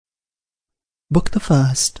Book the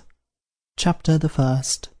First, Chapter the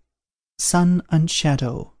First, Sun and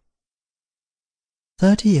Shadow.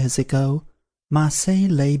 30 years ago, Marseille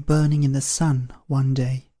lay burning in the sun one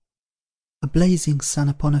day. A blazing sun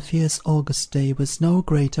upon a fierce August day was no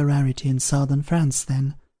greater rarity in southern France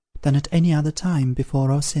then, than at any other time before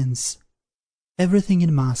or since. Everything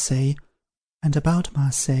in Marseille, and about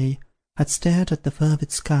Marseille, had stared at the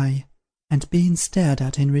fervid sky, and been stared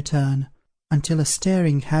at in return, until a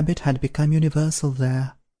staring habit had become universal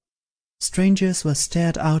there. Strangers were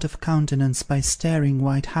stared out of countenance by staring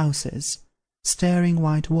white houses, staring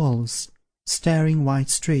white walls, staring white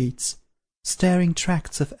streets, staring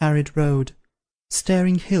tracts of arid road,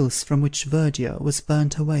 staring hills from which verdure was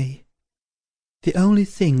burnt away. The only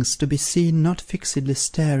things to be seen not fixedly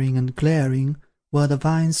staring and glaring were the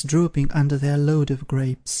vines drooping under their load of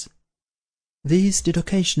grapes. These did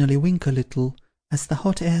occasionally wink a little, as the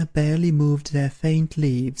hot air barely moved their faint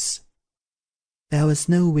leaves. There was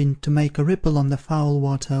no wind to make a ripple on the foul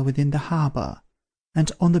water within the harbour,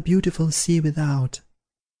 and on the beautiful sea without.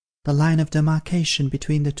 The line of demarcation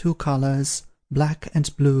between the two colours, black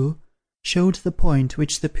and blue, showed the point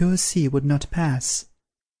which the pure sea would not pass,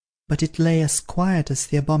 but it lay as quiet as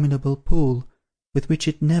the abominable pool, with which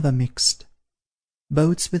it never mixed.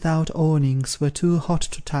 Boats without awnings were too hot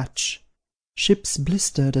to touch. Ships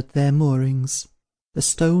blistered at their moorings. The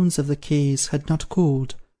stones of the quays had not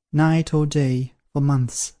cooled, night or day, for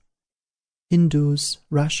months. Hindus,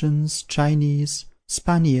 Russians, Chinese,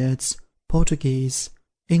 Spaniards, Portuguese,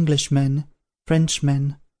 Englishmen,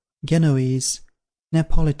 Frenchmen, Genoese,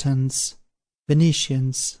 Neapolitans,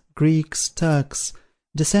 Venetians, Greeks, Turks,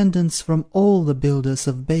 descendants from all the builders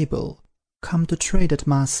of Babel, come to trade at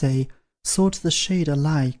Marseille, sought the shade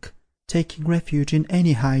alike, taking refuge in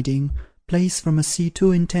any hiding place from a sea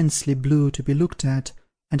too intensely blue to be looked at,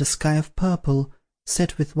 and a sky of purple,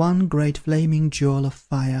 set with one great flaming jewel of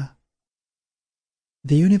fire.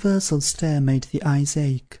 The universal stare made the eyes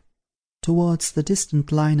ache. Towards the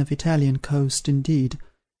distant line of Italian coast, indeed,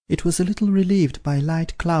 it was a little relieved by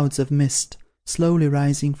light clouds of mist, slowly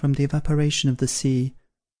rising from the evaporation of the sea,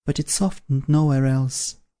 but it softened nowhere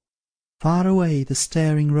else. Far away the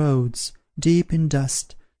staring roads, deep in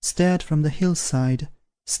dust, stared from the hillside,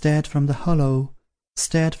 stared from the hollow,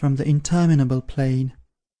 stared from the interminable plain.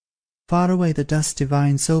 Far away the dusty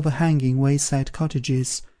vines overhanging wayside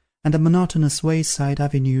cottages, and the monotonous wayside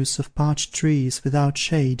avenues of parched trees without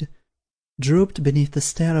shade, drooped beneath the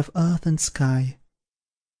stare of earth and sky.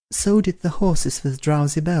 So did the horses with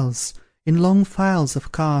drowsy bells, in long files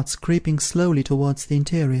of carts creeping slowly towards the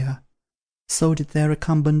interior. So did their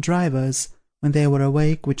recumbent drivers, when they were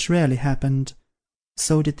awake, which rarely happened.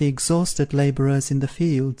 So did the exhausted labourers in the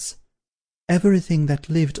fields. Everything that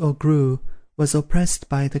lived or grew was oppressed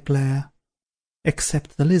by the glare,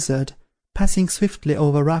 except the lizard, passing swiftly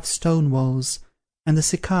over rough stone walls, and the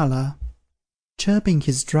cicala, chirping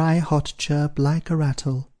his dry hot chirp like a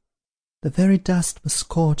rattle. The very dust was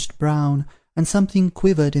scorched brown, and something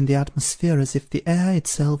quivered in the atmosphere as if the air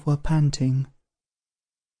itself were panting.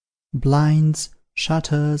 Blinds,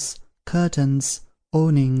 shutters, curtains,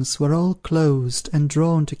 awnings were all closed and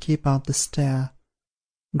drawn to keep out the stare.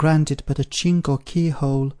 Grant it but a chink or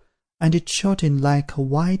keyhole, and it shot in like a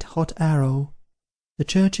white hot arrow. The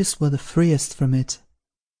churches were the freest from it.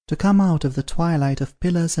 To come out of the twilight of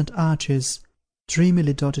pillars and arches,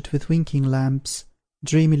 dreamily dotted with winking lamps,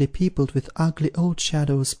 dreamily peopled with ugly old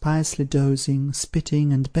shadows piously dozing,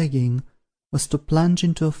 spitting, and begging, was to plunge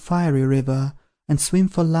into a fiery river, and swim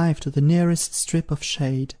for life to the nearest strip of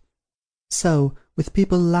shade. So, with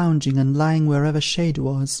people lounging and lying wherever shade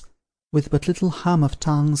was, with but little hum of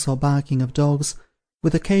tongues or barking of dogs,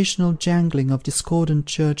 with occasional jangling of discordant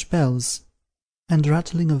church bells, and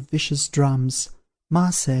rattling of vicious drums,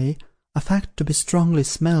 Marseille, a fact to be strongly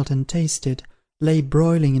smelt and tasted, lay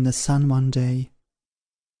broiling in the sun one day.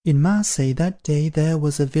 In Marseille that day there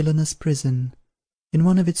was a villainous prison. In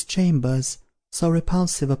one of its chambers, so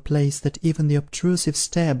repulsive a place that even the obtrusive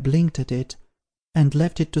stare blinked at it, and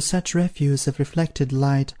left it to such refuse of reflected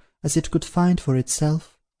light as it could find for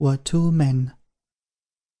itself, were 2 men.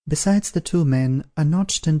 Besides the 2 men, a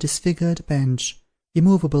notched and disfigured bench,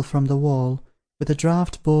 immovable from the wall, with a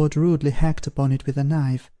draught-board rudely hacked upon it with a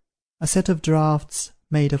knife, a set of draughts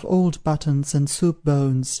made of old buttons and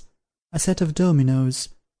soup-bones, a set of dominoes,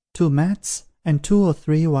 2 mats, and 2 or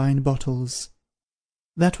 3 wine bottles.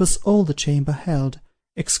 That was all the chamber held,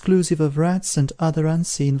 exclusive of rats and other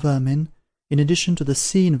unseen vermin, in addition to the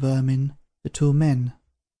seen vermin, the 2 men.